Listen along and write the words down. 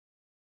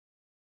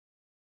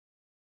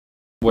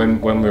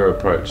When we were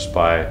approached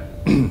by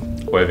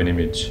Wave and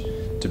Image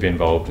to be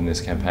involved in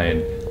this campaign,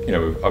 you know,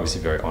 we're obviously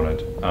very honoured.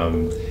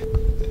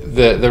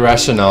 The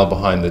rationale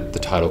behind the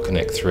title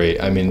Connect 3,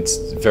 I mean, it's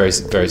very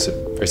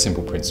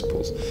simple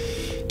principles,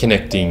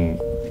 connecting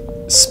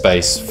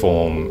space,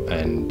 form,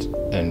 and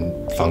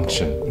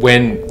function.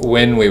 When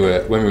we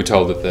were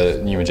told that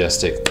the New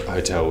Majestic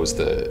Hotel was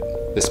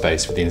the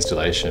space for the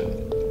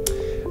installation,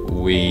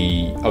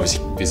 we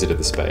obviously visited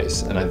the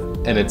space,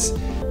 and it's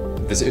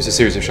a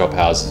series of shop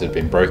houses that have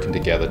been broken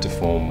together to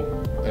form,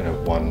 you know,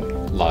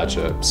 one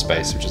larger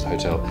space, which is a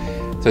hotel.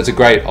 So it's a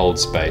great old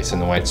space,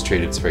 and the way it's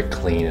treated, it's very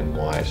clean and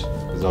white.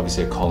 There's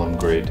obviously a column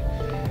grid,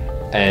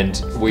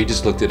 and we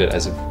just looked at it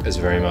as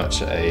very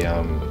much a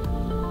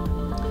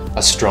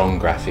strong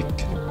graphic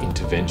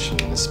intervention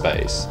in the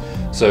space.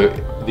 So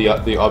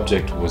the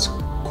object was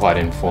quite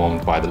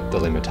informed by the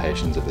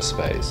limitations of the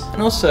space.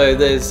 And also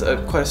there's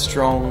quite a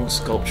strong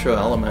sculptural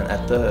element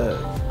at the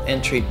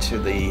entry to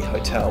the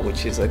hotel,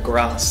 which is a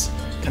grass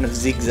kind of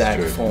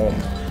zigzag form,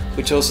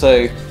 which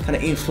also kind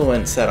of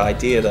influenced that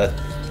idea that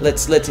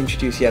let's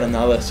introduce yet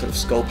another sort of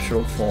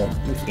sculptural form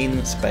within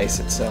the space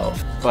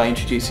itself. By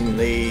introducing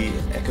the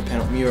Echo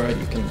Panel Mura,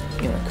 you can,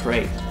 you know,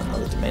 create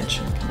another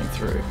dimension coming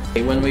through.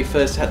 When we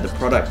first had the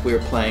product, we were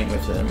playing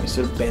with it and we were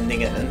sort of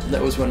bending it, and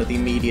that was one of the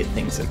immediate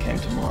things that came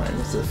to mind,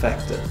 was the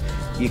fact that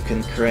you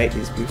can create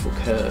these beautiful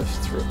curves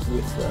through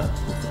with the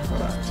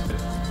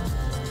product.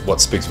 What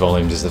speaks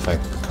volumes is the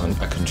fact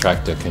that a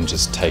contractor can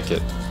just take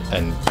it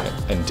and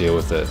deal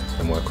with it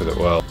and work with it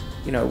well.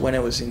 You know, when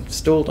it was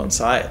installed on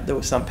site, there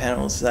were some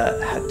panels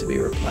that had to be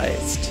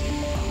replaced.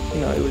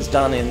 You know, it was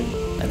done in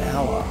an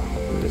hour.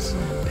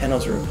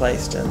 Panels were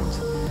replaced, and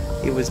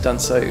it was done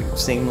so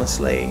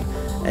seamlessly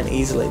and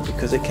easily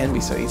because it can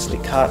be so easily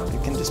cut.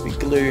 It can just be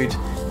glued.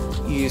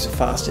 You use a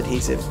fast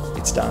adhesive,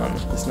 it's done.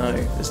 There's no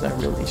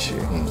real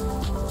issue.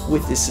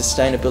 With this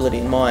sustainability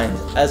in mind,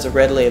 as a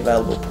readily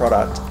available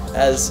product,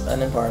 as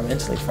an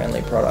environmentally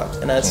friendly product,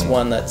 and as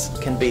one that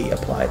can be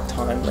applied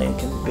timely and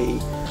can be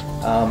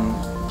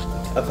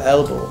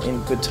available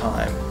in good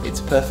time, it's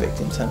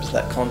perfect in terms of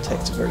that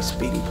context of very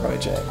speedy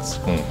projects.